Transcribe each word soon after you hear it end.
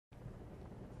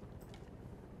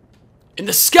In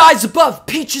the skies above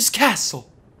Peach's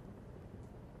castle.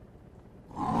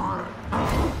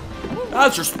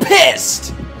 Bowser's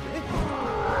pissed!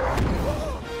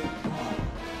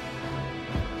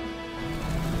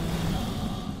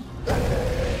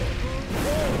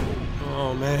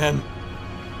 Oh man.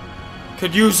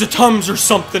 Could use a Tums or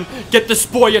something. Get this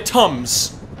boy a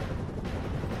Tums.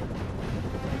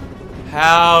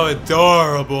 How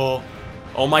adorable.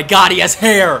 Oh my god, he has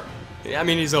hair! I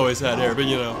mean, he's always had hair, but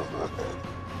you know.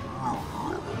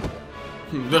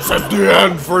 This is the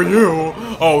end for you!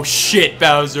 Oh shit,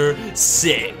 Bowser.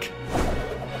 Sick.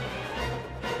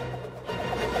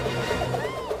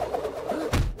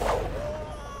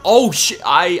 Oh shit,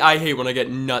 I hate when I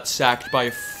get nut-sacked by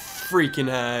a freaking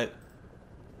hat.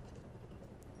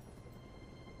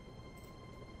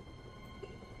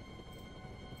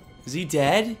 Is he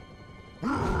dead?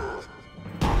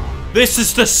 This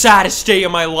is the saddest day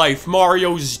of my life.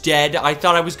 Mario's dead. I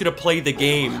thought I was gonna play the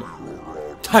game.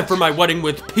 Time for my wedding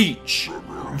with Peach.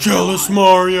 Jealous,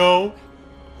 Mario?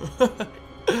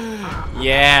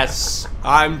 Yes,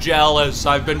 I'm jealous.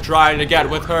 I've been trying to get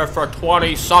with her for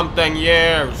 20-something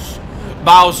years.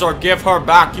 Bowser, give her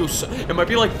back, you It might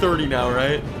be like 30 now,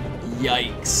 right?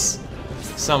 Yikes.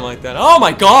 Something like that. Oh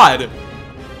my god!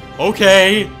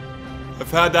 Okay.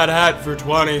 I've had that hat for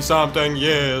 20-something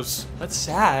years. That's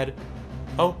sad.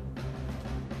 Oh.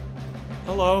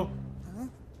 Hello.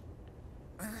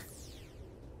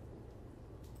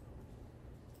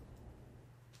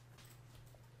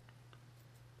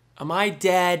 Am I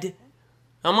dead?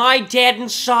 Am I dead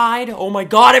inside? Oh my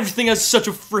god, everything has such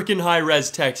a freaking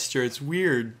high-res texture. It's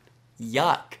weird.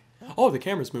 Yuck. Oh, the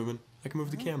camera's moving. I can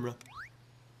move the camera.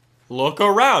 Look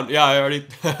around. Yeah, I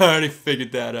already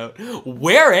figured that out.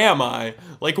 Where am I?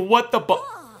 Like, what the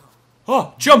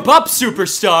Oh, jump up,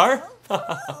 superstar.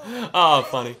 Oh,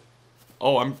 funny.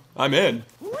 Oh, I'm in.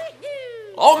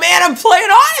 Oh man, I'm playing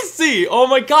Odyssey! Oh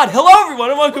my god, hello everyone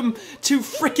and welcome to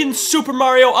frickin' Super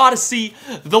Mario Odyssey,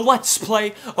 the Let's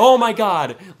Play. Oh my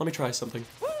god, let me try something.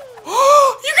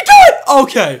 You can do it!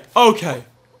 Okay, okay.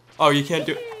 Oh, you can't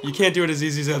do it as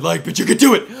easy as I'd like, but you can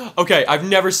do it! Okay, I've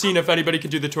never seen if anybody can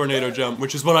do the tornado jump,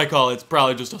 which is what I call it. It's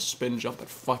probably just a spin jump, but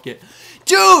fuck it.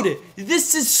 Dude,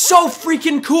 this is so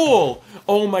freaking cool!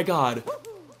 Oh my god.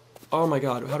 Oh my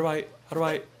god, how do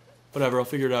I... Whatever, I'll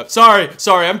figure it out. Sorry,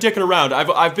 I'm dicking around.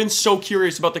 I've been so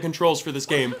curious about the controls for this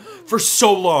game for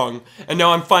so long, and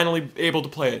now I'm finally able to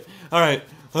play it. Alright,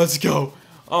 let's go.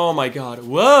 Oh my god.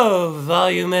 Whoa,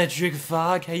 volumetric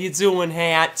fog. How you doing,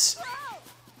 hat?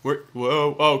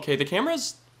 Whoa, okay, the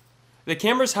camera's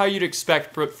how you'd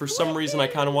expect, but for some reason I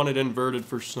kind of want it inverted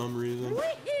for some reason.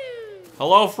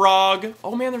 Hello, frog.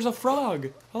 Oh man, there's a frog.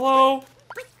 Hello.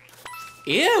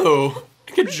 Ew,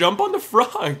 I could jump on the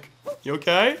frog. You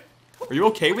okay? Are you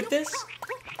okay with this?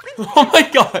 Oh my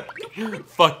god.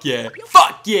 Fuck yeah.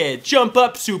 Fuck yeah. Jump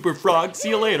up, Super Frog. See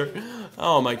you later.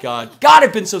 Oh my god. God,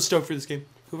 I've been so stoked for this game.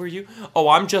 Who are you? Oh,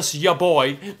 I'm just ya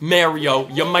boy, Mario.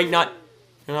 You might not...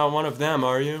 You're not one of them,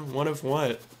 are you? One of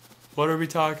what? What are we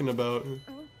talking about?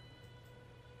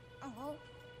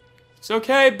 It's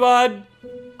okay, bud.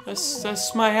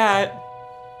 That's my hat.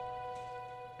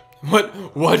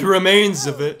 What remains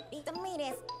of it?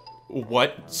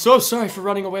 What? So sorry for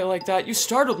running away like that. You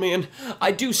startled me, and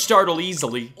I do startle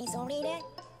easily.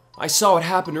 I saw what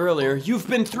happened earlier. You've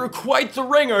been through quite the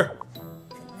ringer.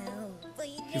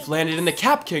 You've landed in the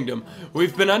Cap Kingdom.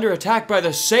 We've been under attack by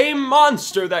the same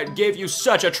monster that gave you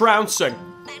such a trouncing.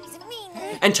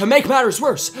 And to make matters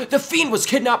worse, the fiend has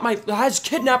kidnapped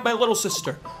my little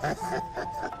sister.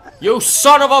 You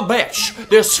son of a bitch!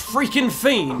 This freaking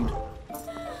fiend!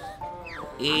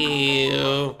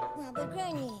 Ew.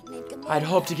 I'd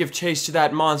hoped to give chase to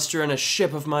that monster in a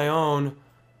ship of my own.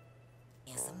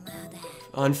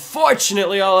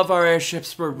 Unfortunately, all of our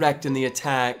airships were wrecked in the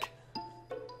attack.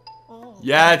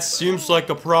 Yeah, it seems like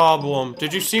a problem.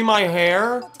 Did you see my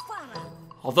hair?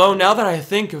 Although now that I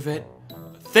think of it,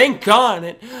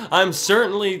 I'm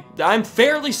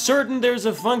fairly certain there's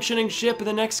a functioning ship in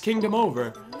the next kingdom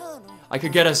over. I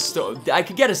could get us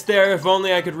there if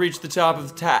only I could reach the top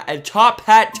of the Top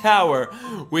Hat Tower,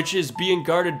 which is being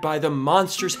guarded by the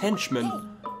monster's henchmen.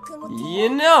 You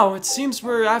know, it seems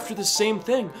we're after the same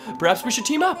thing. Perhaps we should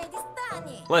team up.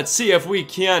 Let's see if we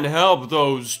can help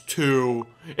those two.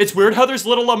 It's weird how there's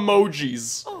little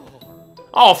emojis.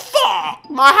 Oh fuck,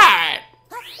 my hat!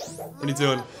 What are you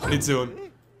doing? What are you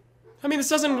doing? I mean, this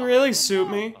doesn't really suit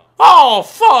me. Oh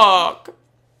fuck!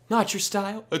 Not your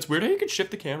style. It's weird how you can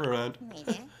shift the camera around.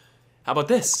 How about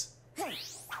this?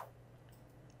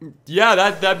 Yeah,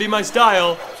 that'd be my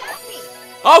style.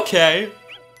 Okay,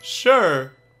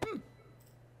 sure.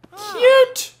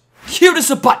 Cute. cute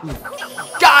as a button.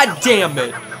 God damn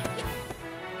it.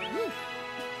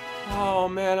 Oh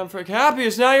man, I'm freaking happy.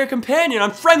 It's now your companion. I'm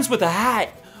friends with a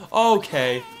hat.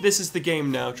 Okay, this is the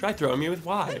game now. Try throwing me with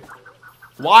why.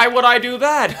 Why would I do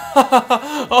that?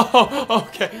 Oh,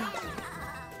 okay.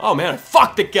 Oh man, I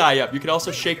fucked the guy up. You could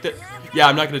also shake the... Yeah,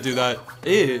 I'm not gonna do that.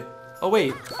 Ew. Oh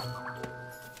wait.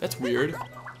 That's weird.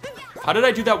 How did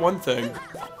I do that one thing?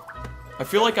 I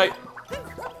feel like I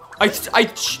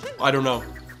don't know.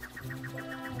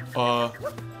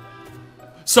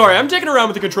 Sorry, I'm taking around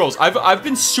with the controls. I've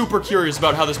been super curious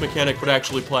about how this mechanic would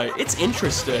actually play. It's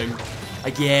interesting, I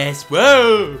guess.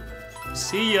 Whoa!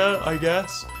 See ya, I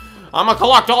guess. I'm gonna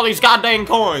collect all these goddamn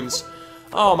coins.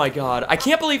 Oh my god, I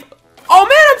can't believe... Oh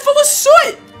man, I'm full of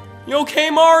soot! You okay,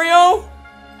 Mario?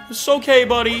 It's okay,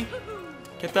 buddy.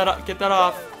 Get that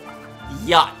off.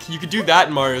 Yuck, you could do that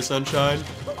in Mario Sunshine.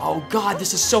 Oh god,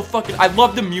 this is so fucking... I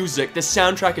love the music. This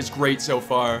soundtrack is great so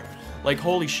far. Like,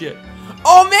 holy shit.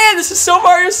 Oh man, this is so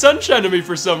Mario Sunshine to me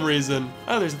for some reason.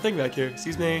 Oh, there's a thing back here.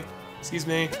 Excuse me. Excuse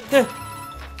me.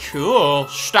 Cool.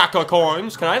 Stack of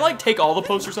coins. Can I, like, take all the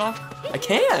posters off? I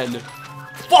can.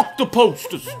 Fuck the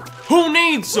posters. Who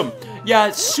needs them? Yeah,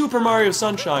 it's Super Mario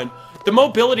Sunshine. The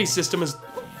mobility system is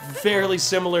fairly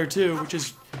similar, too, which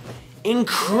is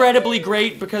incredibly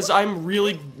great because I'm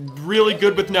really, really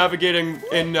good with navigating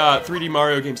in 3D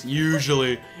Mario games.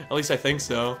 Usually. At least I think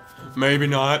so. Maybe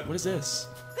not. What is this?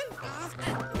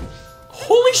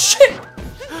 Holy shit!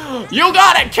 You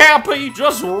got it, Cappy!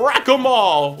 Just wreck them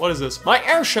all! What is this? My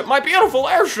airship, my beautiful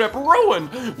airship, ruined!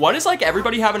 Why does, like,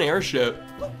 everybody have an airship?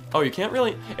 Oh, you can't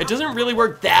really... It doesn't really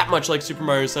work that much like Super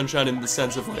Mario Sunshine in the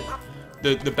sense of, like,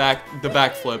 the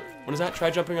backflip. What is that? Try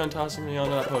jumping on, tossing me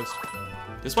onto that post.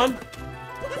 This one?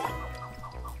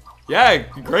 Yeah,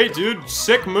 great, dude.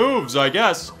 Sick moves, I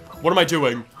guess. What am I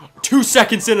doing? 2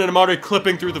 seconds in and I'm already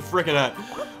clipping through the frickin' hat.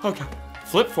 Okay.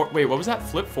 Flip for... Wait, what was that?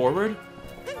 Flip forward?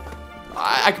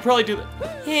 I could probably do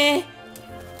that.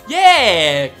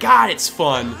 Yeah! God, it's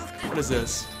fun. What is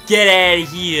this? Get out of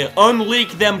here.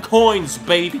 Unleak them coins,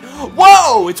 baby.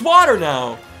 Whoa! It's water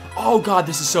now. Oh, God,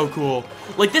 this is so cool.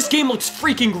 Like, this game looks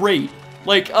freaking great.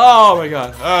 Like, oh, my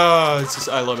God. Oh, it's just...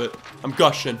 I love it. I'm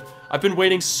gushing. I've been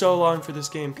waiting so long for this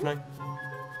game. Can I...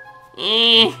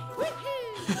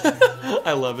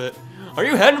 I love it. Are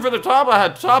you heading for the top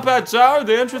hat tower?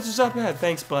 The entrance is up ahead.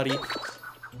 Thanks, buddy.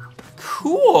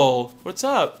 Cool. What's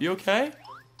up? You okay?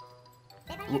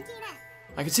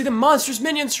 I can see the monstrous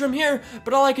minions from here,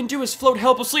 but all I can do is float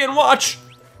helplessly and watch.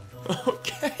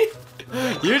 Okay.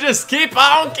 You just keep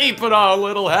on keeping on,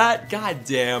 little hat. God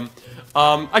damn.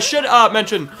 I should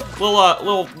mention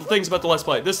little things about the Let's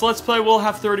Play. This Let's Play will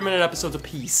have 30-minute episodes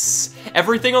apiece.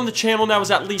 Everything on the channel now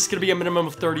is at least gonna be a minimum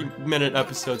of 30-minute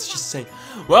episodes. Just saying.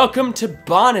 Welcome to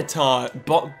Bonaton.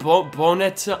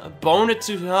 Bonaton.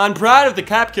 I'm proud of the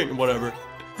Cap King. Whatever.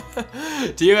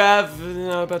 Do you have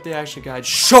about the action guide?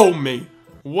 Show me.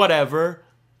 Whatever.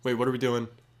 Wait, what are we doing?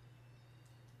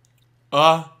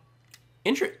 Oh,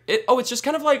 it's just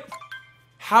kind of like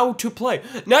how to play.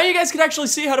 Now you guys can actually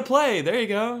see how to play. There you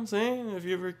go. See, if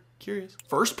you're ever curious.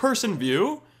 First person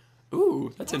view?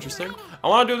 Ooh, that's interesting. I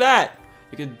want to do that.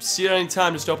 You can see it any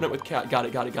time. Just open it with cat. Got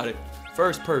it.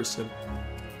 First person.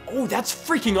 Oh, that's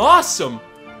freaking awesome.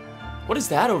 What is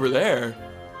that over there?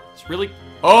 It's really...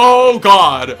 Oh,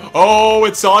 God. Oh,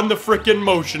 it's on the frickin'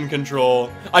 motion control.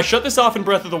 I shut this off in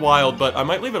Breath of the Wild, but I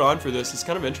might leave it on for this. It's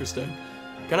kind of interesting.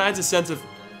 Kind of adds a sense of...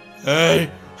 Hey,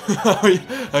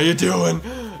 how you doing?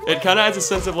 It kind of adds a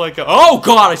sense of like... Oh,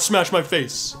 God, I smashed my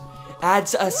face.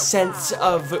 Adds a sense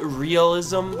of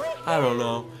realism. I don't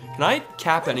know. Can I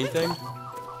cap anything?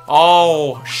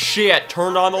 Oh, shit.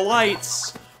 Turned on the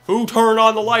lights. Who turned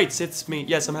on the lights? It's me.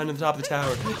 Yes, I'm heading to the top of the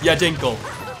tower. Yeah, Dinkle.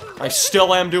 I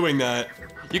still am doing that.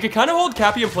 You can kind of hold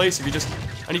Cappy in place if you just...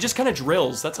 And he just kind of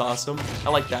drills. That's awesome. I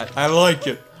like that. I like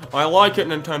it. I like it,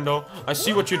 Nintendo. I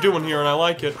see what you're doing here, and I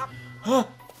like it. Huh.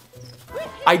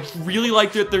 I really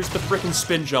like that there's the frickin'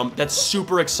 spin jump. That's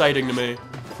super exciting to me.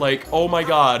 Like, oh my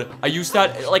god. I used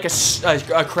that like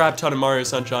a crap ton in Mario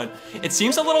Sunshine. It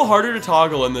seems a little harder to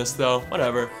toggle in this, though.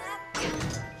 Whatever.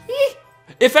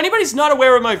 If anybody's not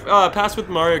aware of my past with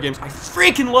Mario games, I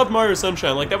freaking love Mario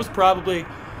Sunshine. Like, that was probably...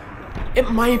 It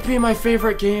might be my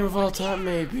favorite game of all time,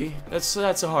 maybe. That's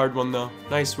a hard one, though.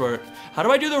 Nice work. How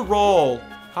do I do the roll?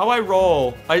 How I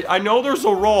roll? I know there's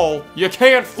a roll. You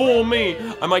can't fool me.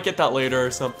 I might get that later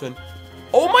or something.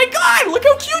 Oh my god, look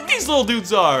how cute these little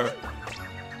dudes are.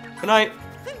 Can I...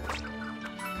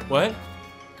 What?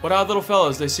 What odd little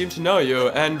fellows, they seem to know you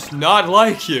and not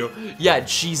like you. Yeah,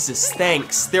 Jesus,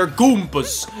 thanks. They're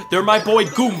Goombas. They're my boy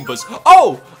Goombas.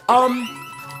 Oh,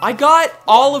 I got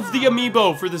all of the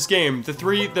amiibo for this game. The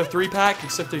three pack,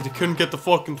 except they couldn't get the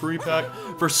fucking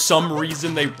 3-pack. For some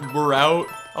reason, they were out.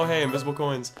 Oh, hey, invisible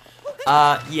coins.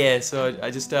 Yeah, so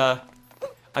I just, I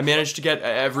managed to get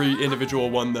every individual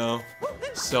one, though.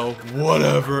 So,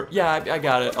 whatever. Yeah, I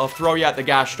got it. I'll throw you at the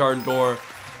gosh darn door.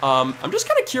 I'm just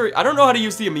kind of curious. I don't know how to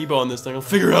use the amiibo on this thing. I'll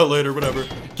figure it out later, whatever.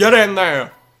 Get in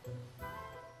there!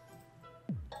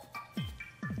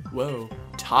 Whoa.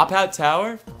 Top Hat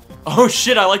Tower? Oh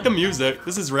shit, I like the music.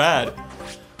 This is rad.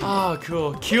 Oh,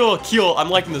 cool. Cool. I'm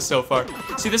liking this so far.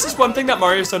 See, this is one thing that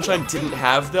Mario Sunshine didn't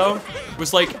have, though.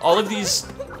 Was like all of these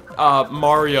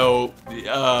Mario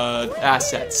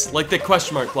assets. Like the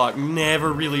question mark block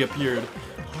never really appeared.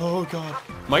 Oh god.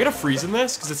 Am I gonna freeze in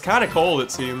this? Because it's kind of cold, it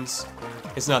seems.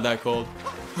 It's not that cold.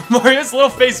 Mario's little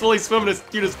face while he's swimming is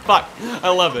cute as fuck. I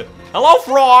love it. Hello,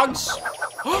 frogs!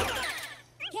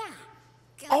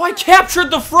 Oh, I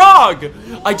captured the frog!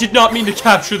 I did not mean to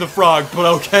capture the frog, but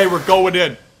okay, we're going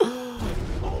in.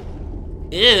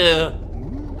 Ew.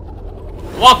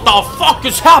 What the fuck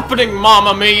is happening,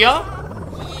 Mamma Mia?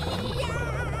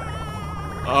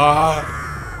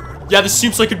 Yeah, this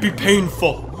seems like it'd be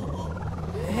painful.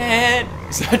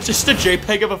 Is that just a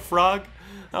JPEG of a frog?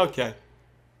 Okay.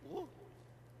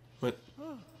 What?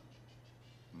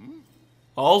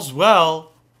 All's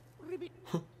well.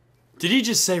 Did he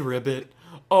just say ribbit?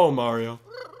 Oh, Mario.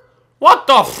 What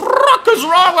the frick is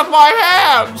wrong with my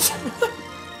hands?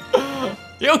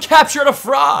 You captured a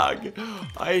frog.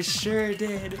 I sure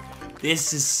did.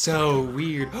 This is so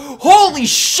weird. Holy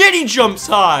shit, he jumps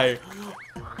high.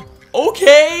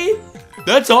 Okay.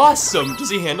 That's awesome. Does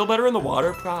he handle better in the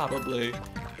water? Probably.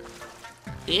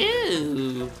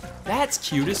 Ew. That's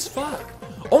cute as fuck.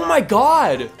 Oh my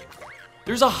god.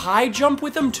 There's a high jump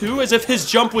with him too, as if his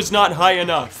jump was not high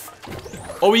enough.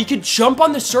 Oh, he could jump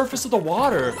on the surface of the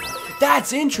water.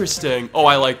 That's interesting. Oh,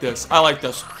 I like this. I like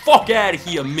this. Fuck out of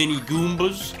here, mini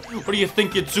Goombas. What do you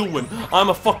think you're doing? I'm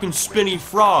a fucking spinny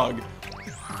frog.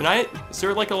 Can I? Is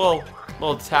there like a little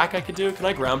attack I could do? Can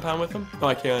I ground pound with him? No,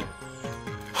 I can't.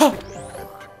 Huh.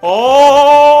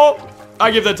 Oh! I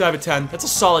give that dive a 10. That's a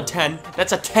solid 10.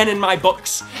 That's a 10 in my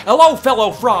books. Hello,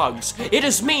 fellow frogs. It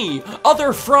is me,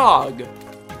 Other Frog.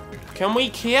 Can we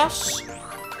kiss?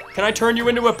 Can I turn you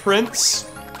into a prince?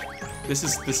 This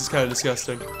is kind of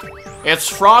disgusting. It's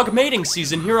frog mating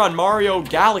season here on Mario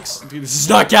Galaxy. Dude, this is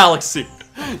not Galaxy.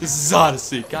 This is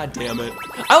Odyssey. God damn it.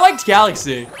 I liked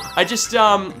Galaxy. I just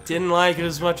didn't like it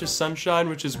as much as Sunshine,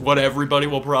 which is what everybody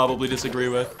will probably disagree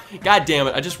with. God damn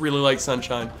it. I just really like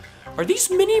Sunshine. Are these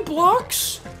mini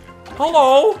blocks?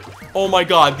 Hello? Oh my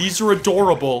god, these are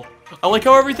adorable. I like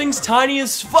how everything's tiny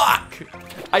as fuck.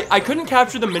 I couldn't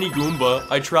capture the mini Goomba.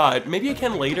 I tried. Maybe I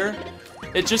can later.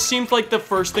 It just seemed like the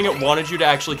first thing it wanted you to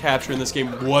actually capture in this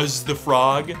game was the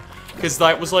frog. Because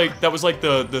that was like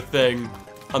the thing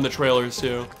on the trailers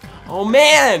too. Oh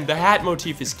man, the hat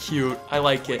motif is cute. I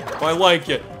like it. Oh, I like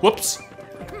it. Whoops.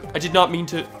 I did not mean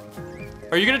to.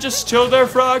 Are you gonna just chill there,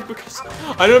 frog? Because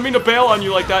I didn't mean to bail on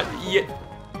you like that. Yeah.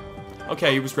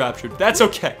 Okay, he was raptured. That's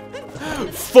okay.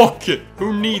 Fuck it.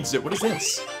 Who needs it? What is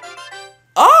this?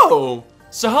 Oh!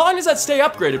 So how long does that stay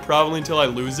upgraded? Probably until I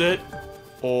lose it.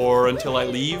 Or until I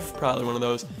leave. Probably one of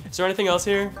those. Is there anything else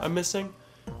here I'm missing?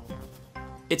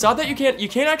 It's odd that you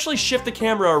can't actually shift the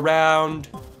camera around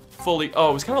fully. Oh,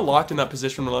 it was kind of locked in that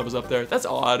position when I was up there. That's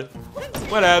odd.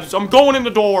 Whatevs. I'm going in the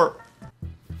door.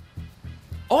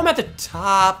 Oh, I'm at the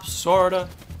top, sorta.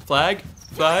 Flag?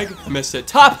 Flag? I missed it.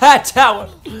 Top Hat Tower!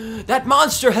 That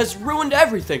monster has ruined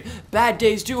everything. Bad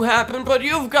days do happen, but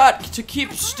you've got to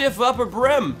keep stiff upper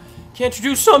brim. Can't you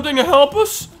do something to help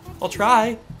us? I'll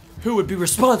try. Who would be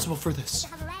responsible for this?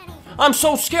 I'm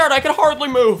so scared I can hardly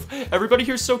move. Everybody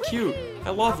here's so cute.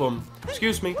 I love them.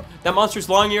 Excuse me. That monster's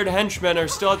long-eared henchmen are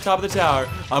still at the top of the tower.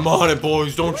 I'm on it,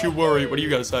 boys. Don't you worry. What do you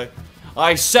gotta say?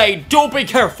 I say, do be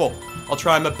careful. I'll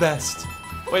try my best.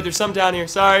 Wait, there's some down here.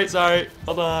 Sorry.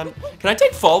 Hold on. Can I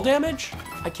take fall damage?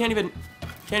 I can't even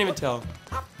tell.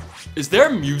 Is there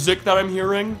music that I'm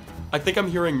hearing? I think I'm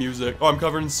hearing music. Oh, I'm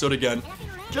covered in soot again.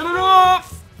 Get it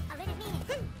off!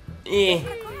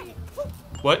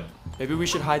 What? Maybe we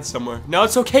should hide somewhere. No,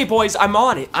 it's okay, boys. I'm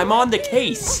on it. I'm on the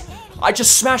case. I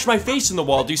just smashed my face in the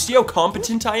wall. Do you see how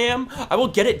competent I am? I will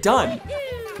get it done.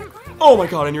 Oh my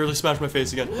god, I nearly smashed my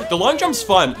face again. The long jump's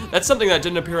fun. That's something that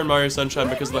didn't appear in Mario Sunshine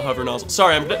because of the hover nozzle.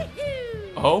 Sorry, I'm gonna...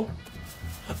 Oh?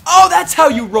 Oh, that's how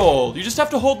you roll. You just have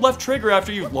to hold left trigger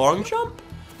after you long jump?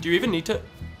 Do you even need to...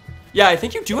 Yeah, I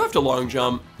think you do have to long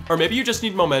jump. Or maybe you just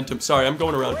need momentum. Sorry, I'm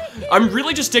going around. I'm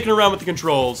really just dicking around with the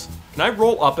controls. Can I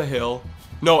roll up a hill?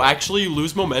 No, actually, you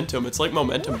lose momentum. It's like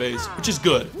momentum based, which is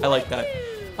good. I like that.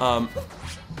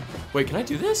 Wait, can I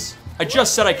do this? I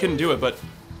just said I couldn't do it, but...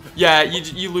 Yeah,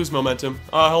 you lose momentum.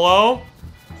 Hello?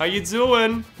 How you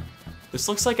doing? This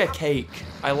looks like a cake.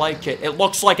 I like it. It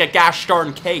looks like a gosh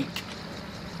darn cake.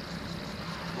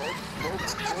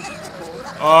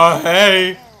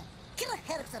 Hey.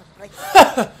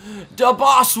 The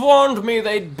boss warned me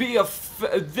there'd be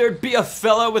a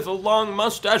fella with a long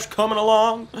mustache coming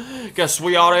along. Guess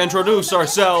we ought to introduce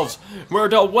ourselves. We're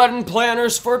the wedding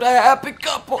planners for the happy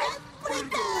couple.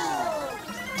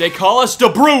 They call us the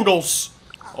Brutals.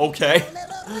 Okay.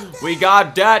 We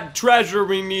got that treasure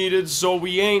we needed, so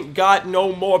we ain't got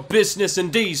no more business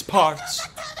in these parts.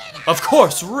 Of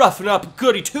course, roughing up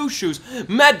goody two-shoes,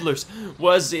 meddlers,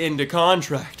 was in the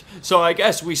contract. So I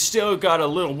guess we still got a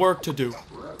little work to do.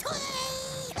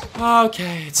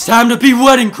 Okay, it's time to be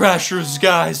wedding crashers,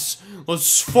 guys.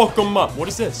 Let's fuck them up. What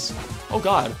is this? Oh,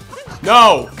 God.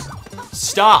 No!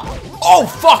 Stop. Oh,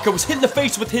 fuck! I was hit in the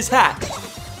face with his hat.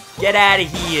 Get out of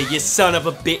here, you son of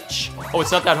a bitch. Oh,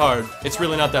 it's not that hard. It's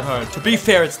really not that hard. To be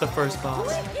fair, it's the first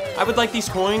boss. I would like these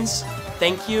coins.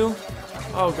 Thank you.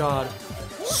 Oh, God.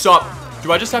 Sup?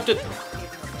 Do I just have to...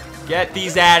 Get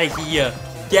these out of here.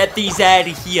 Get these out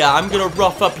of here. I'm gonna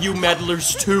rough up you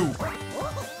meddlers, too.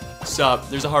 Sup?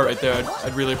 There's a heart right there.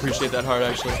 I'd really appreciate that heart,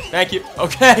 actually. Thank you.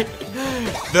 Okay.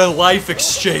 The life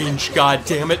exchange, god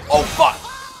damn it. Oh, fuck.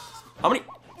 How many?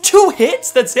 2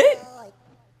 hits? That's it?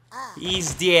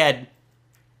 He's dead.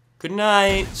 Good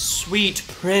night, sweet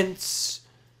prince.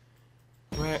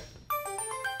 Where?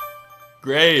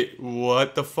 Great.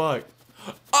 What the fuck?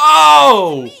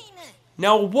 Oh!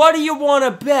 Now, what do you want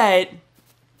to bet?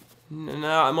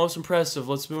 No, most impressive.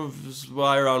 Let's move this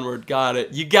wire onward. Got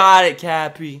it. You got it,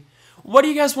 Cappy. What do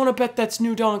you guys want to bet that's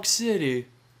New Donk City?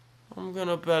 I'm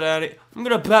gonna bet at it. I'm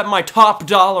gonna bet my top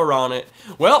dollar on it.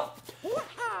 Well,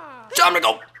 time to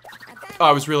go. Oh,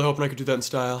 I was really hoping I could do that in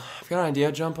style. I've got an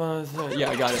idea. Jump on.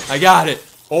 Yeah, I got it. I got it.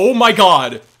 Oh my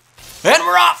god. And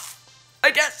we're off.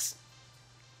 I guess.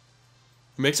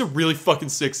 It makes a really fucking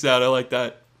sick sound. I like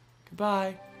that.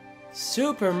 Goodbye.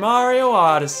 Super Mario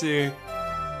Odyssey.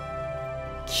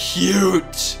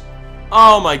 Cute.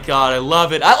 Oh my god, I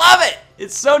love it. I love it.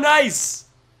 It's so nice.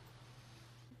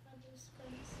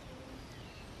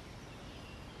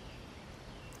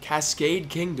 Cascade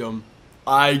Kingdom.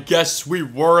 I guess we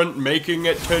weren't making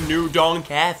it to New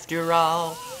Donk after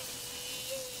all.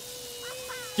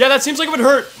 Yeah, that seems like it would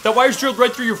hurt. That wire's drilled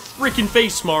right through your freaking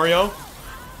face, Mario.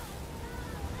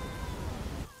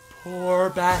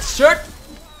 Poor bastard.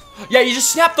 Yeah, you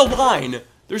just snapped the line.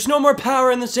 There's no more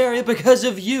power in this area because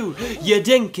of you, you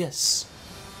dinkus.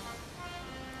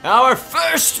 Our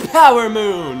first power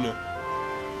moon.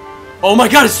 Oh my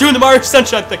god, it's doing the Mario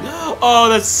Sunshine thing. Oh,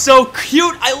 that's so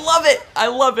cute. I love it. I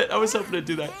love it. I was hoping to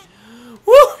do that.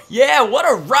 Woo! Yeah, what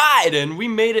a ride. And we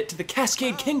made it to the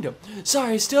Cascade Kingdom.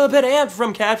 Sorry, still a bit amped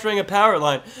from capturing a power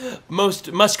line.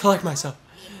 Must collect myself.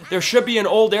 There should be an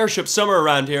old airship somewhere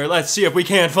around here. Let's see if we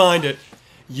can't find it.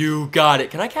 You got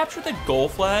it. Can I capture the goal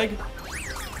flag?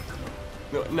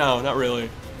 No, not really.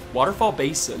 Waterfall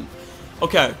Basin.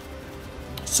 Okay.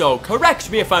 So, correct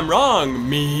me if I'm wrong,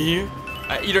 me.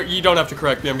 You don't have to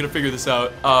correct me. I'm gonna figure this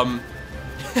out.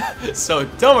 So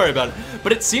don't worry about it.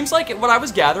 But it seems like what I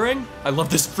was gathering. I love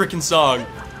this freaking song.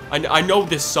 I know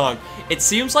this song. It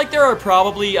seems like there are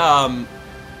probably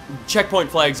checkpoint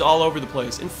flags all over the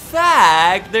place. In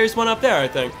fact, there's one up there, I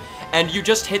think. And you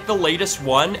just hit the latest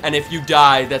one, and if you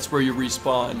die, that's where you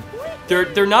respawn.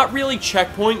 They're not really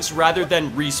checkpoints, rather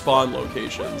than respawn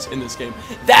locations in this game.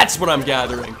 That's what I'm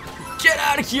gathering. Get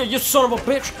out of here, you son of a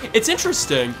bitch! It's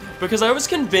interesting, because I was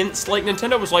convinced, like,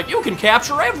 Nintendo was like, you can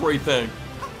capture everything.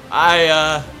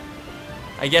 I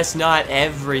guess not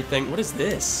everything. What is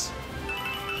this?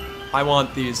 I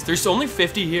want these. There's only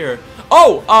 50 here.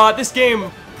 Oh, this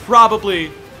game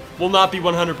probably will not be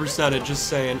 100%ed, just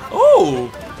saying. Oh!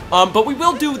 But we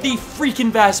will do the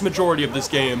freaking vast majority of this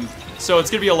game. So it's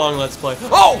gonna be a long Let's Play.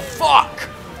 Oh, fuck!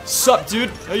 Sup, dude?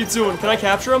 How you doing? Can I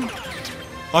capture him?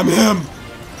 I'm him!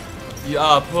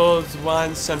 Yeah, pulls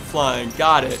one, sent flying.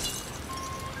 Got it.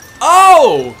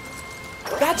 Oh!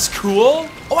 That's cool.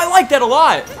 Oh, I like that a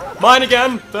lot. Mine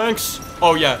again, thanks.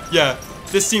 Oh, yeah.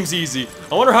 This seems easy.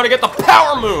 I wonder how to get the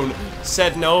power moon.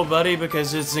 Said nobody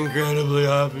because it's incredibly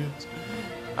obvious.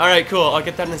 Alright, cool. I'll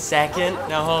get that in a second.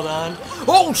 Now, hold on.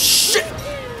 Oh, shit!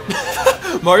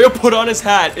 Mario put on his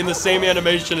hat in the same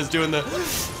animation as doing the...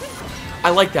 I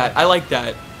like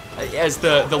that. As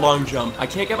the long jump. I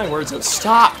can't get my words out.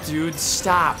 Stop, dude.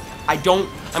 Stop.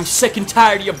 I'm sick and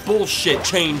tired of your bullshit,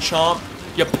 Chain Chomp.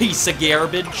 You piece of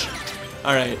garbage.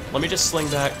 Alright, let me just sling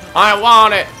back. I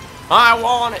want it.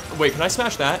 Wait, can I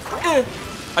smash that?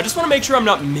 I just want to make sure I'm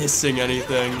not missing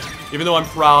anything, even though I'm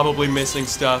probably missing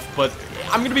stuff, but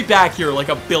I'm gonna be back here like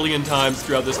a billion times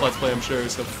throughout this Let's Play, I'm sure,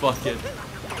 so fuck it.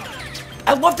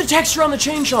 I love the texture on the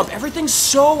chain chomp. Everything's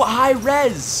so high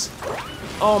res.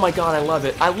 Oh my god, I love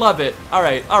it. I love it.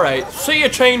 Alright. See ya,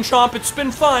 chain chomp. It's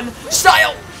been fun.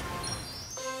 Style!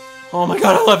 Oh my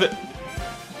god, I love it.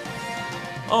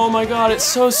 Oh my god, it's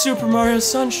so Super Mario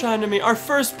Sunshine to me. Our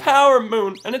first power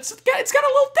moon. And it's got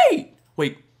a little date.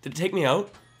 Wait, did it take me out?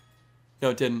 No,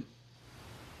 it didn't.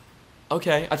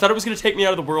 Okay, I thought it was gonna take me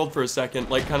out of the world for a second,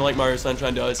 like kind of like Mario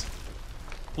Sunshine does.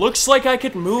 Looks like I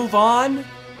could move on.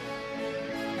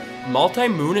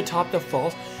 Multi-moon atop the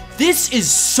falls. This is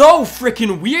so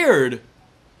freaking weird.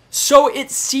 So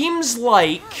it seems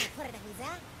like,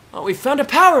 oh, we found a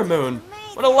power moon.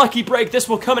 What a lucky break. This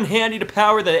will come in handy to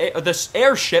power this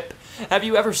airship. Have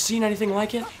you ever seen anything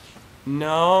like it?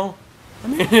 No. I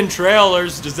mean, in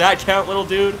trailers. Does that count, little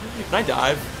dude? Can I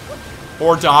dive?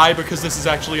 Or die because this is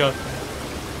actually a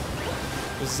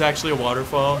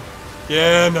waterfall.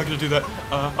 Yeah, I'm not gonna do that.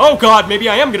 Oh god, maybe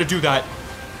I am gonna do that.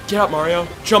 Get up, Mario.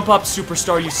 Jump up,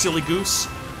 superstar, you silly goose.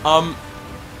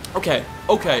 Okay.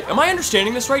 Am I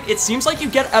understanding this right? It seems like you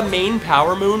get a main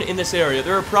power moon in this area.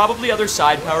 There are probably other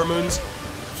side power moons.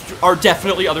 Are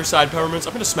definitely other side power moons.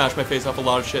 I'm gonna smash my face off a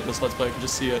lot of shit in this Let's Play. I can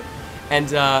just see it. And,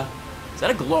 is that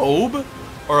a globe?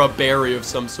 Or a berry of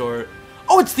some sort?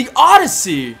 Oh, it's the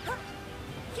Odyssey!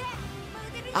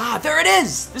 Ah, there it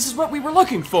is! This is what we were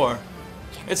looking for.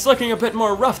 It's looking a bit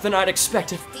more rough than I'd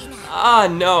expected. Ah,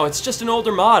 no, it's just an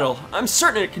older model. I'm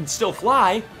certain it can still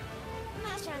fly.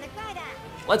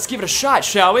 Let's give it a shot,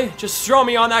 shall we? Just throw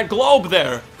me on that globe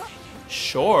there.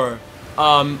 Sure.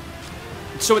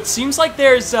 So it seems like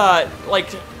there's, sorry,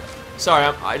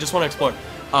 I just want to explore.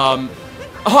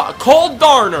 Cold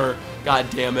Darner! God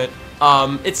damn it.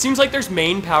 It seems like there's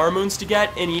main power moons to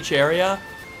get in each area,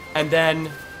 and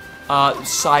then,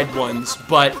 side ones,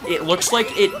 but it looks like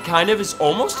it kind of is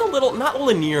almost a little, not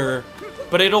linear,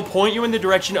 but it'll point you in the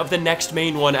direction of the next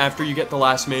main one after you get the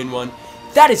last main one.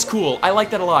 That is cool. I like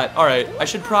that a lot. Alright, I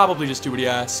should probably just do what he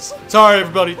asks. Sorry,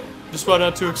 everybody. Just went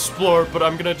out to explore, but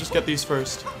I'm gonna just get these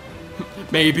first.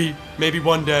 Maybe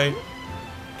one day.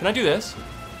 Can I do this?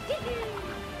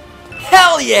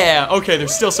 Hell yeah! Okay,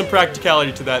 there's still some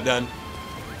practicality to that then.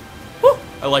 Woo!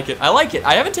 I like it.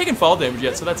 I haven't taken fall damage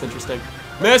yet, so that's interesting.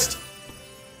 Missed!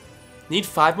 Need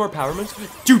 5 more power moons?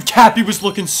 Dude, Cappy was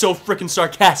looking so freaking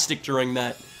sarcastic during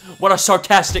that. What a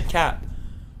sarcastic Cap.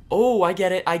 Oh, I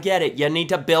get it. You need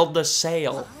to build the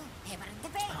sail.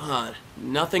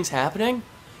 Nothing's happening?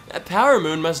 That power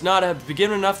moon must not have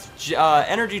given enough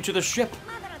energy to the ship.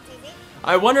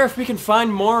 I wonder if we can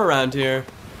find more around here.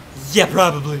 Yeah,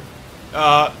 probably.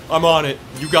 I'm on it.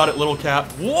 You got it, little Cap.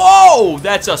 Whoa!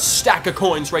 That's a stack of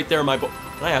coins right there, my boy.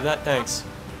 Can I have that? Thanks.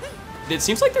 It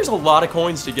seems like there's a lot of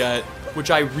coins to get,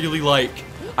 which I really like.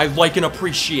 I like and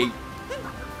appreciate.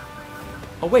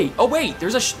 Oh wait,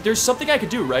 there's something I could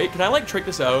do, right? Can I like trick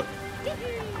this out?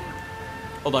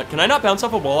 Hold on, can I not bounce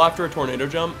off a wall after a tornado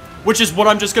jump? Which is what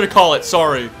I'm just gonna call it,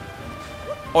 sorry.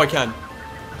 Oh, I can.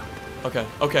 Okay,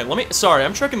 sorry,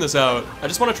 I'm tricking this out. I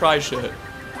just wanna try shit.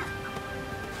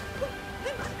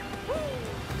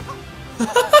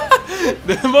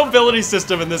 The mobility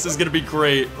system in this is gonna be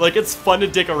great. Like, it's fun to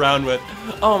dick around with.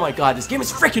 Oh my god, this game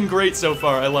is freaking great so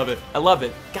far. I love it.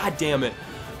 God damn it.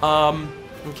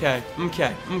 Okay.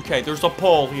 There's a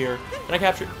pole here. Can I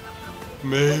capture it?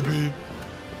 Maybe.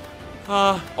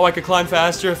 Oh, I could climb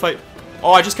faster if I...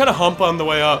 Oh, I just kind of hump on the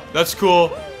way up. That's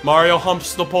cool. Mario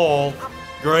humps the pole.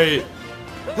 Great.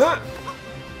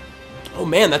 Oh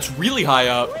man, that's really high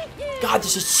up. God,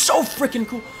 this is so freaking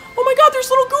cool. Oh my god, there's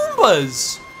little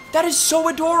Goombas. That is so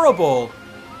adorable.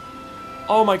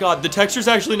 Oh my god, the texture's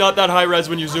actually not that high res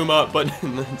when you zoom up, but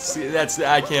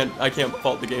I can't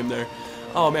fault the game there.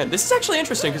 Oh man, this is actually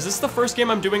interesting because this is the first game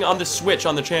I'm doing on the Switch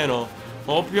on the channel.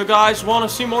 Hope you guys want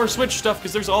to see more Switch stuff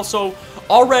because there's also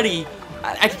already,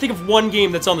 I can think of one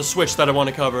game that's on the Switch that I want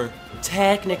to cover.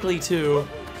 Technically two.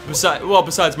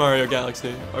 Besides Mario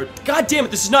Galaxy. Or, god damn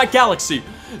it, this is not Galaxy.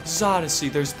 This is Odyssey.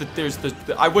 There's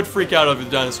the I would freak out over the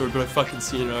dinosaur, but I've fucking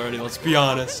seen it already, let's be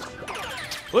honest.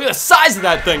 Look at the size of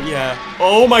that thing, yeah.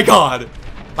 Oh my god.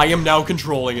 I am now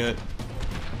controlling it.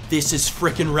 This is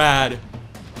freaking rad.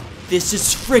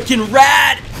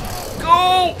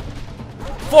 Go!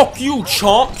 Fuck you,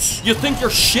 chomps. You think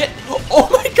you're shit? Oh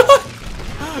my god.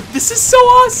 This is so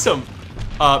awesome.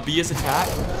 B is attack.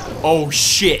 Oh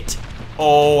shit.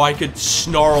 Oh, I could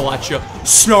snarl at you.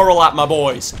 Snarl at my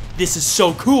boys. This is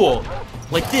so cool.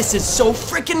 Like, this is so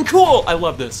freaking cool. I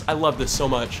love this so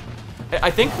much. I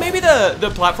think maybe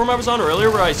the platform I was on earlier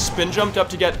where I spin jumped up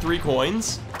to get 3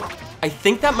 coins. I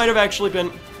think that might have actually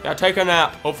been... Yeah, take a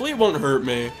nap. Hopefully it won't hurt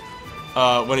me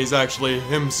when he's actually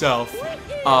himself.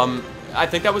 I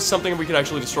think that was something we could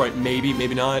actually destroy. Maybe,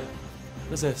 maybe not.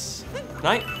 What is this? Can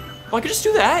I? Oh, I could just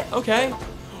do that? Okay.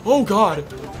 Oh, God.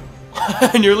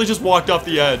 I nearly just walked off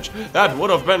the edge. That would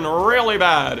have been really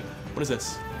bad. What is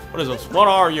this? What is this? What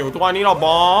are you? Do I need a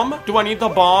bomb? Do I need the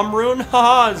bomb rune?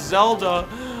 Haha, Zelda.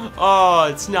 Oh,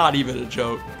 it's not even a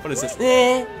joke. What is this?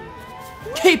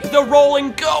 Keep the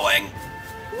rolling going.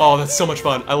 Oh, that's so much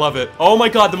fun. I love it. Oh my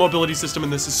God, the mobility system in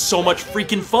this is so much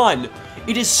freaking fun.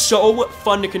 It is so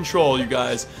fun to control, you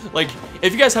guys. Like,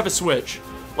 if you guys have a Switch,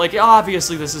 like,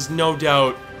 obviously this is no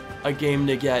doubt a game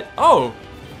to get. Oh,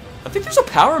 I think there's a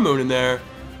power moon in there.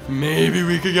 Maybe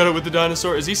we could get it with the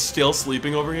dinosaur. Is he still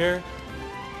sleeping over here?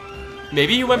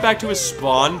 Maybe he went back to his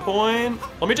spawn point.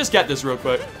 Let me just get this real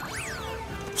quick.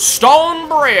 Stone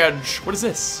Bridge. What is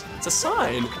this? It's a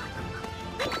sign.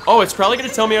 Oh, it's probably gonna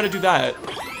tell me how to do that.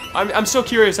 I'm so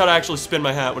curious how to actually spin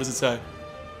my hat. What does it say?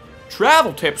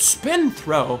 Travel tip, spin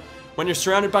throw. When you're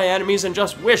surrounded by enemies and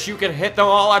just wish you could hit them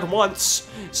all at once,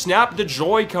 snap the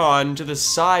Joy-Con to the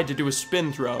side to do a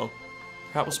spin throw.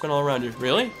 Hat will spin all around you.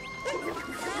 Really?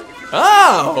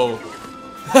 Oh!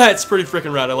 That's pretty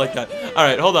freaking rad. I like that.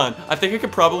 Alright, hold on. I think I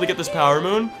could probably get this power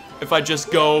moon if I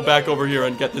just go back over here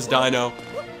and get this dino.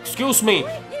 Excuse me,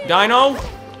 dino?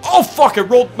 Oh, fuck, I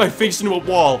rolled my face into a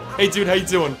wall. Hey, dude, how you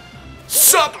doing?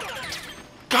 Sup?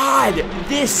 God,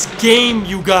 this game,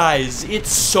 you guys, it's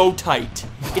so tight.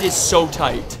 It is so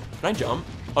tight. Can I jump?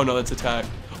 Oh, no, that's attack.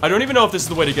 I don't even know if this is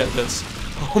the way to get this.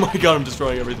 Oh, my God, I'm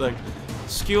destroying everything.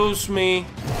 Excuse me.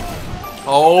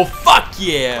 Oh, fuck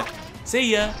yeah.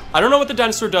 See ya. I don't know what the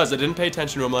dinosaur does. I didn't pay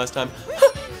attention to him last time.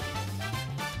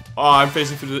 Oh, I'm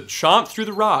facing through the... Chomp through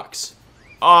the rocks.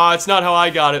 It's not how I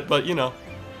got it, but, you know.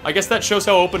 I guess that shows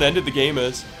how open-ended the game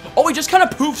is. Oh, he just kind of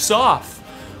poofs off.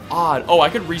 Odd. Oh, I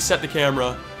could reset the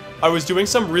camera. I was doing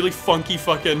some really funky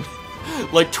fucking,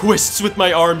 like, twists with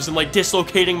my arms and, like,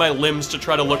 dislocating my limbs to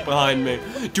try to look behind me.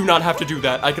 Do not have to do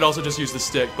that. I could also just use the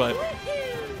stick, but...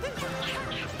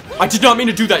 I did not mean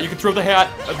to do that. You could throw the hat.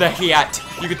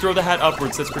 You could throw the hat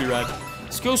upwards. That's pretty rad.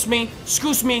 Excuse me.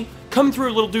 Excuse me. Come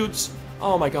through, little dudes.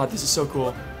 Oh my God, this is so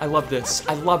cool. I love this.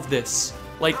 I love this.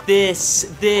 Like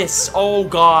this. Oh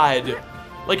God.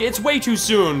 Like, it's way too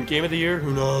soon. Game of the year?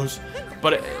 Who knows?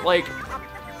 But, like...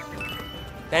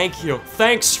 Thank you.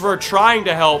 Thanks for trying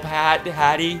to help,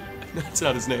 Hattie. That's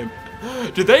not his name.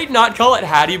 Did they not call it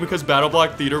Hattie because Battle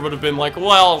Block Theater would have been like,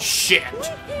 well, shit.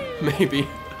 Maybe.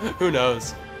 Who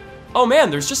knows? Oh man,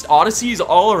 there's just Odysseys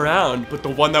all around, but the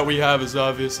one that we have is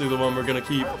obviously the one we're gonna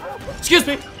keep. Excuse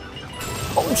me.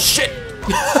 Oh shit.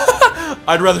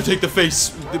 I'd rather take the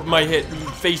face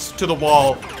to the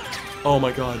wall. Oh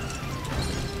my God.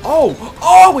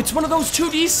 Oh, it's one of those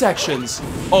 2D sections.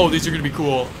 Oh, these are gonna be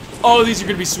cool. Oh, these are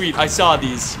gonna be sweet. I saw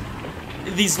these.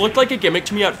 These looked like a gimmick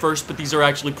to me at first, but these are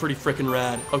actually pretty freaking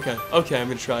rad. Okay, I'm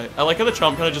gonna try it. I like how the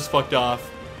chomp kind of just fucked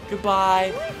off.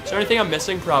 Goodbye. Is there anything I'm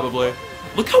missing? Probably.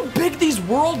 Look how big these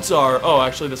worlds are. Oh,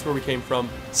 actually, that's where we came from.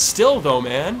 Still, though,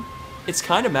 man. It's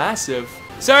kind of massive.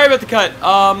 Sorry about the cut.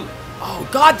 Oh,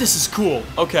 God, this is cool.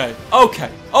 Okay.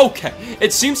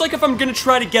 It seems like if I'm gonna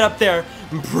try to get up there,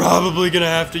 I'm probably gonna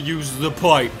have to use the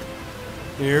pipe.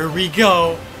 Here we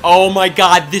go. Oh, my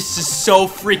God, this is so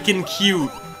freaking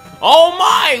cute. Oh,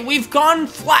 my, we've gone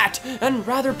flat and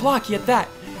rather blocky at that.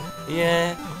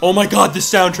 Yeah. Oh, my God, the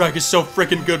soundtrack is so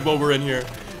freaking good while we're in here.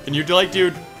 And you're like,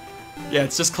 dude... Yeah,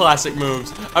 it's just classic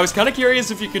moves. I was kind of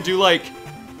curious if you could do like...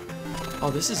 Oh,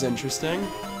 this is interesting.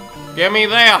 Give me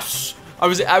this!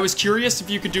 I was curious if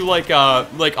you could do like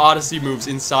Odyssey moves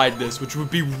inside this, which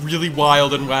would be really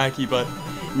wild and wacky, but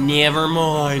never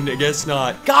mind, I guess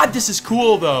not. God, this is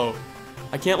cool though.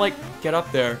 I can't like get up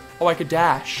there. Oh, I could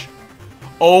dash.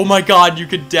 Oh my God, you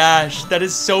could dash. That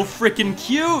is so freaking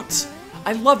cute.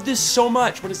 I love this so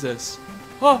much. What is this?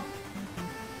 Oh.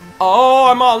 Oh,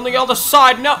 I'm on the other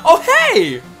side now. Oh,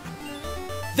 hey!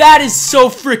 That is so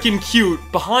freaking cute.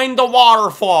 Behind the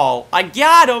waterfall. I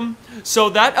got him. So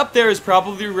that up there is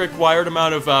probably the required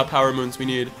amount of power moons we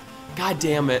need. God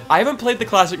damn it. I haven't played the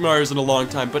classic Marios in a long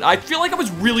time, but I feel like I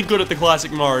was really good at the classic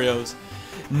Marios.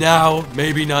 Now,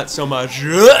 maybe not so much.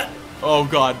 Oh,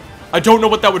 God. I don't know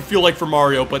what that would feel like for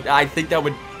Mario, but I think that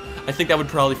would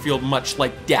probably feel much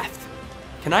like death.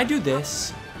 Can I do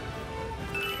this?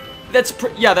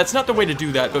 Yeah, that's not the way to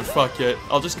do that, but fuck it.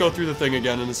 I'll just go through the thing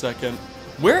again in a second.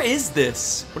 Where is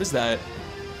this? What is that?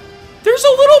 There's a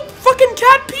little fucking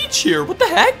cat Peach here. What the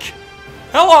heck?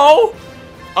 Hello?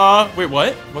 Wait,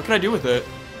 what? What can I do with it?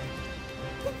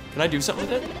 Can I do something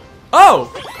with it?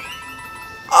 Oh!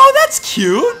 Oh, that's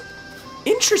cute!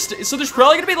 Interesting. So there's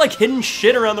probably gonna be like hidden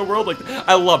shit around the world. Like,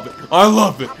 I love it. I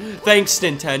love it. Thanks,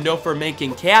 Nintendo, for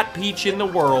making Cat Peach in the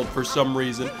world for some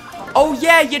reason. Oh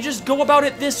yeah, you just go about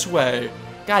it this way.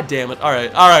 God damn it.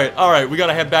 Alright, alright, alright. We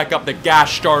gotta head back up the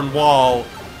gosh darn wall.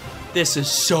 This is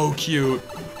so cute.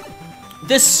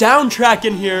 This soundtrack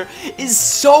in here is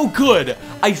so good.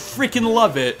 I freaking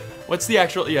love it. What's the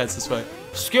actual... Yeah, it's this way.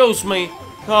 Excuse me.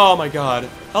 Oh my god.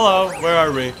 Hello, where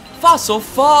are we? Fossil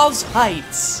Falls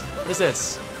Heights. What is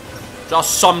this?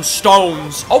 Just some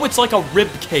stones. Oh, it's like a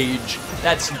rib cage.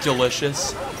 That's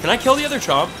delicious. Can I kill the other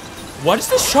chomp? Why does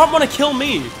this chomp want to kill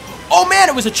me? Oh man,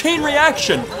 it was a chain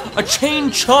reaction. A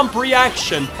chain chomp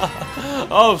reaction.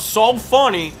 Oh, so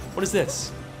funny. What is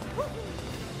this?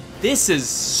 This is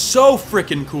so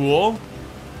freaking cool.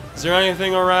 Is there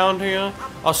anything around here?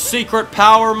 A secret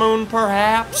power moon,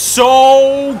 perhaps?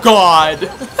 Oh, God.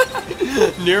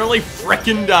 Nearly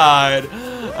frickin' died.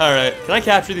 Alright, can I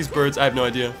capture these birds? I have no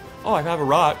idea. Oh, I have a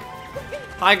rock.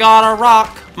 I got a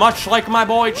rock, much like my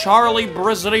boy Charlie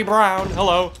Brizzity Brown.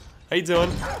 Hello. How you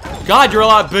doing? God, you're a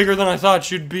lot bigger than I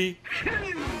thought you'd be.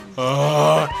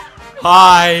 Hi.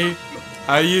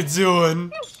 How you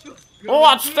doing?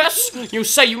 What's this? You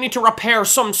say you need to repair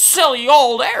some silly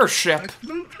old airship.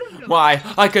 Why,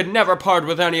 I could never part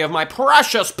with any of my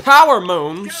precious power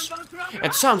moons.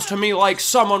 It sounds to me like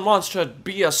someone wants to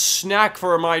be a snack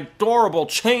for my adorable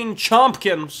chain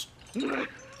chompkins.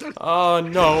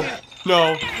 No.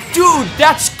 No. Dude,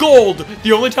 that's gold!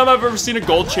 The only time I've ever seen a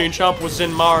gold chain chomp was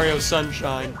in Mario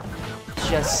Sunshine.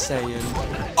 Just saying.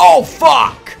 Oh,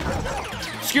 fuck!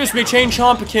 Excuse me, chain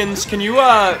chompkins, can you,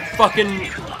 fucking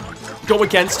go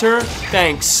against her?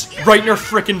 Thanks. Right in her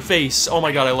frickin' face. Oh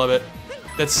my god, I love it.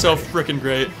 That's so frickin'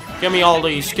 great. Give me all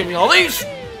these. Give me all these.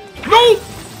 No!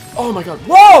 Oh my god.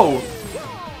 Whoa!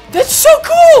 That's so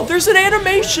cool! There's an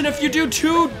animation if you do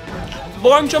 2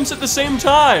 long jumps at the same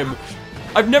time.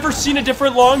 I've never seen a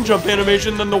different long jump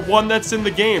animation than the one that's in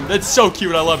the game. That's so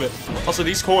cute. I love it. Also,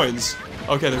 these coins.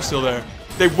 Okay, they're still there.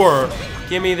 They were.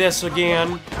 Give me this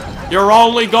again. You're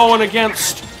only going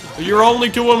against... You're only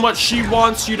doing what she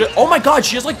wants you to... Oh my god,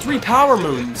 she has like 3 power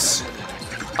moons.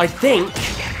 I think.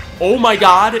 Oh my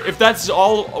god, if that's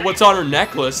all what's on her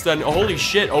necklace, then holy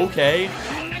shit, okay.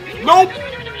 Nope.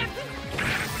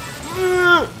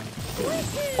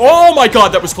 Oh my god,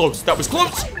 that was close. That was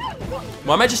close.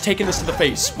 Why am I just taking this to the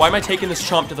face? Why am I taking this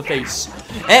chomp to the face?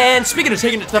 And speaking of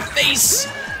taking it to the face...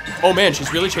 Oh man,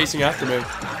 she's really chasing after me.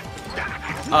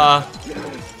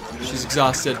 She's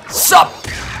exhausted. Sup?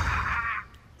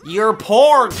 Your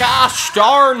poor gosh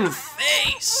darn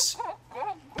face.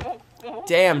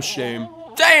 Damn shame.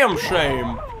 Damn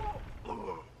shame.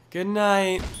 Good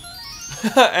night.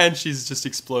 And she's just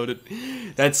exploded.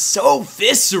 That's so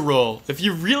visceral. If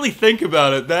you really think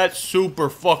about it, that's super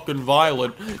fucking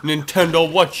violent.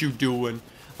 Nintendo, what you doing?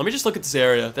 Let me just look at this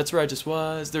area. That's where I just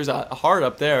was. There's a heart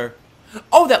up there.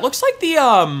 Oh, that looks like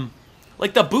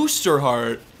the booster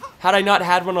heart. Had I not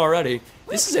had one already.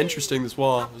 This is interesting, this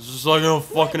wall. It's just like a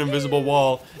fucking invisible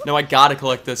wall. Now I gotta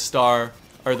collect this star.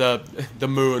 Or the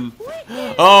moon.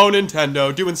 Oh,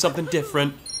 Nintendo, doing something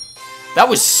different. That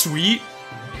was sweet.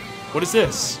 What is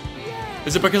this?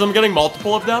 Is it because I'm getting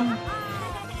multiple of them?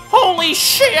 Holy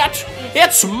shit!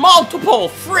 It's multiple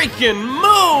freaking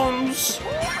moons!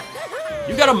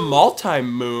 You got a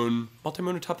multi-moon.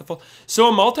 Multi-moon atop the fall. So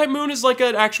a multi-moon is like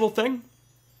an actual thing?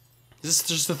 Is this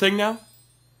just a thing now?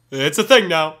 It's a thing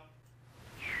now.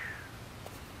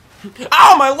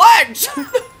 Ow, my legs!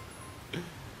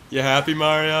 You happy,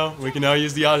 Mario? We can now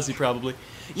use the Odyssey, probably.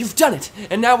 You've done it!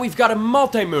 And now we've got a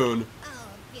multi-moon.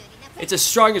 It's as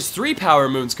strong as 3 power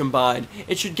moons combined.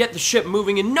 It should get the ship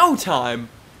moving in no time.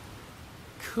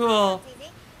 Cool.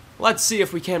 Let's see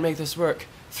if we can't make this work.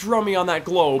 Throw me on that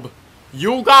globe.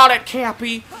 You got it,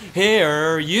 Cappy.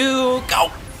 Here you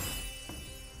go.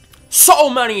 So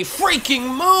many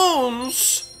freaking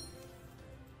moons!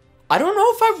 I don't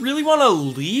know if I really want to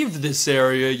leave this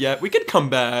area yet. We could come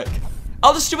back.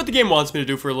 I'll just do what the game wants me to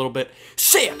do for a little bit.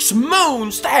 6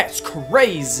 moons? That's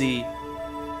crazy.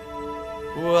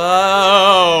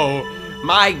 Whoa.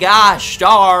 My gosh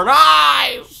darn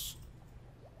eyes.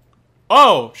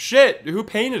 Oh, shit. Who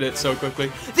painted it so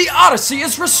quickly? The Odyssey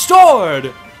is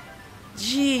restored.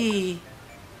 Gee.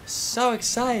 So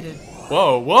excited.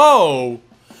 Whoa, whoa.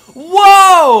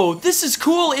 Whoa! This is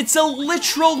cool. It's a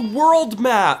literal world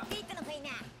map.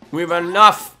 We have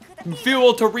enough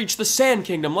fuel to reach the Sand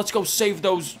Kingdom. Let's go save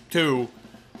those 2.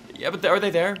 Yeah, but are they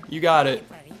there? You got it.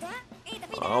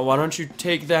 Oh, why don't you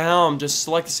take the helm? Just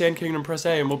select the Sand Kingdom, press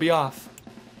A, and we'll be off.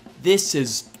 This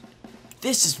is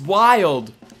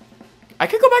wild. I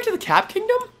could go back to the Cap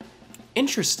Kingdom?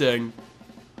 Interesting.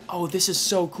 Oh, this is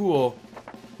so cool.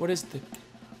 What is the...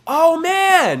 Oh,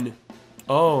 man!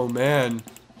 Oh, man.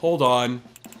 Hold on.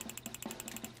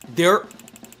 There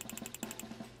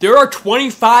are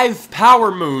 25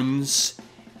 power moons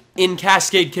in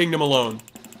Cascade Kingdom alone.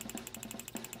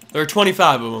 There are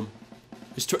 25 of them.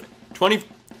 There's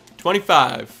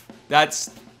 25. It's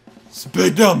a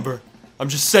big number. I'm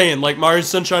just saying, like Mario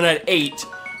Sunshine had 8.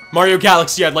 Mario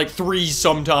Galaxy had like 3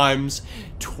 sometimes.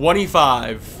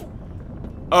 25.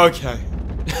 Okay.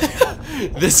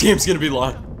 This game's gonna be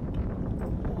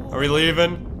long. Are we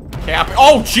leaving? Cappy.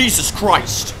 Oh, Jesus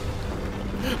Christ!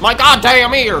 My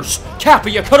goddamn ears!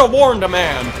 Cappy, you could have warned a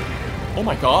man! Oh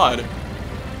my god.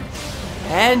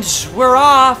 And we're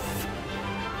off!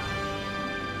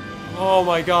 Oh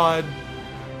my god.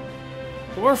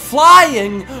 We're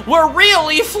flying! We're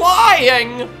really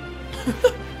flying!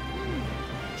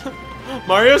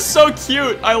 Mario's so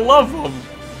cute. I love him.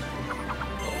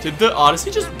 Did the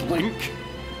Odyssey just blink?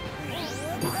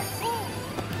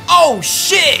 Oh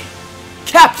shit!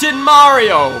 Captain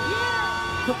Mario!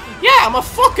 Yeah, I'm a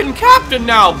fucking captain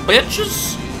now,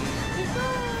 bitches!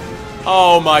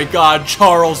 Oh my god,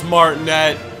 Charles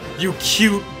Martinet. You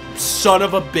cute son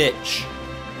of a bitch.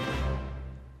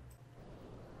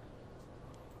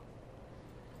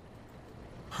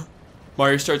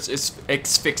 Mario starts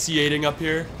asphyxiating up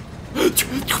here.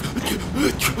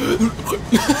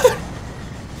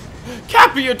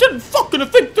 Cappy, you didn't fucking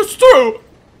think this through!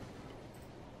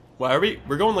 Why are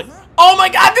we're going like... Oh my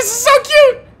god, this is so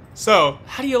cute! So,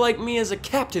 how do you like me as a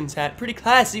captain's hat? Pretty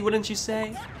classy, wouldn't you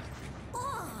say?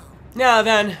 Now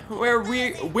then, where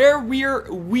were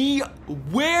we?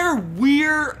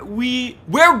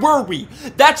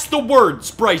 That's the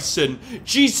words, Bryson.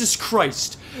 Jesus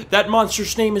Christ. That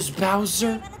monster's name is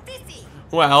Bowser?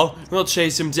 Well, we'll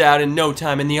chase him down in no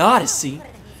time in the Odyssey.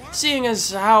 Seeing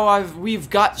as how we've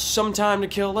got some time to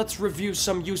kill, let's review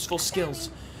some useful skills.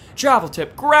 Travel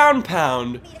tip, ground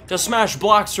pound. To smash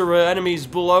blocks or enemies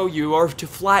below you, or to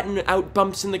flatten out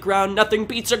bumps in the ground, nothing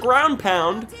beats a ground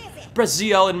pound. Press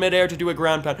ZL in midair to do a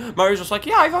ground pound. Mario's just like,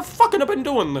 yeah, I've fucking been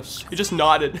doing this. He just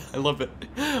nodded. I love it.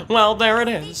 Well, there it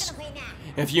is.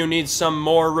 If you need some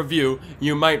more review,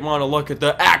 you might want to look at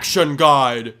the action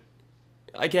guide.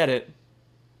 I get it.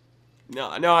 No,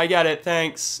 I get it.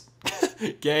 Thanks.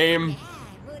 Game.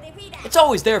 It's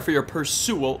always there for your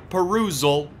perusal.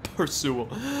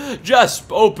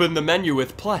 Just open the menu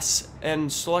with plus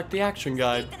and select the action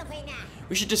guide.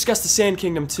 We should discuss the Sand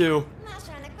Kingdom too.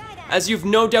 As you've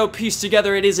no doubt pieced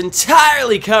together, it is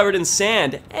entirely covered in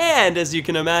sand, and as you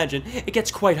can imagine, it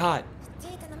gets quite hot.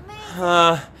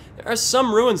 There are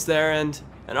some ruins there, and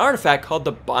an artifact called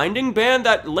the Binding Band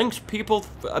that links people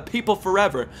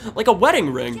forever, like a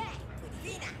wedding ring.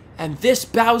 And this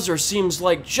Bowser seems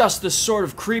like just the sort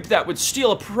of creep that would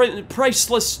steal a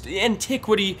priceless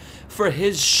antiquity for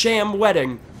his sham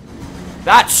wedding.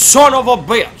 That son of a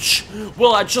bitch!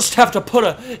 Well, I just have to put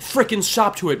a frickin'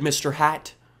 stop to it, Mr.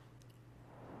 Hat.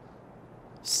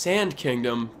 Sand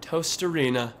Kingdom, Toast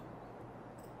Arena.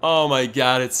 Oh my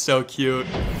god, it's so cute.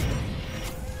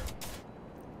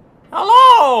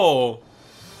 Hello!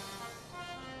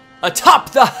 Atop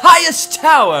the highest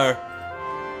tower!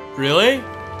 Really?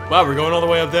 Wow, we're going all the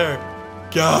way up there.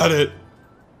 Got it.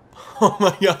 Oh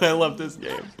my god, I love this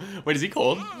game. Wait, is he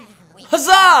cold?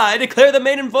 Huzzah! I declare the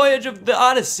maiden voyage of the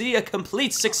Odyssey a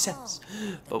complete success.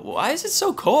 But why is it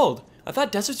so cold? I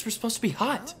thought deserts were supposed to be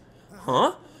hot.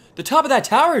 Huh? The top of that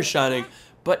tower is shining.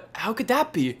 But how could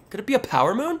that be? Could it be a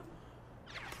power moon?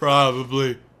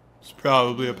 Probably. It's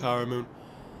probably a power moon.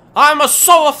 I'm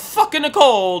so fucking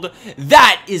cold.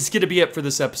 That is gonna be it for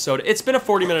this episode. It's been a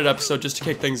 40-minute episode just to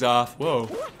kick things off. Whoa.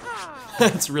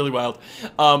 That's really wild.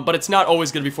 But it's not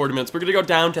always gonna be 40 minutes. We're gonna go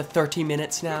down to 30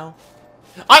 minutes now.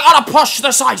 I gotta push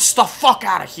this ice the fuck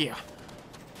out of here.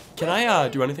 Can I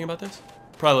do anything about this?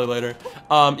 Probably later.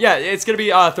 Yeah, it's gonna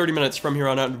be 30 minutes from here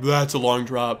on out. That's a long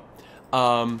drop.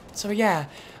 So yeah.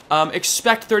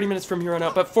 Expect 30 minutes from here on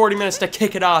out, but 40 minutes to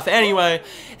kick it off. Anyway,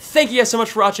 thank you guys so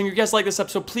much for watching. If you guys like this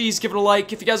episode, please give it a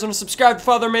like. If you guys want to subscribe to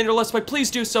Father Manual Let's Play, please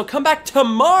do so. Come back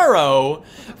tomorrow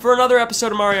for another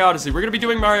episode of Mario Odyssey. We're going to be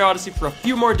doing Mario Odyssey for a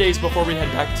few more days before we head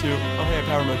back to... Oh, hey,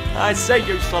 Power Moon. I say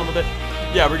you son of a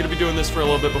bitch. Yeah, we're going to be doing this for a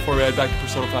little bit before we head back to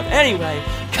Persona 5. Anyway,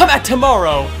 come back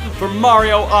tomorrow for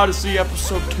Mario Odyssey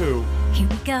Episode 2. Here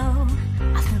we go,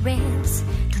 off the rails.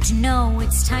 Don't you know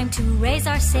it's time to raise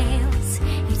our sails?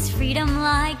 It's freedom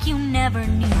like you never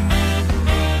knew.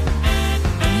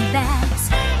 Give me bags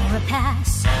or a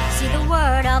pass. Say the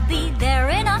word, I'll be there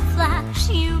in a flash.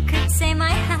 You could say my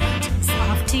hat is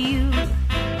off to you.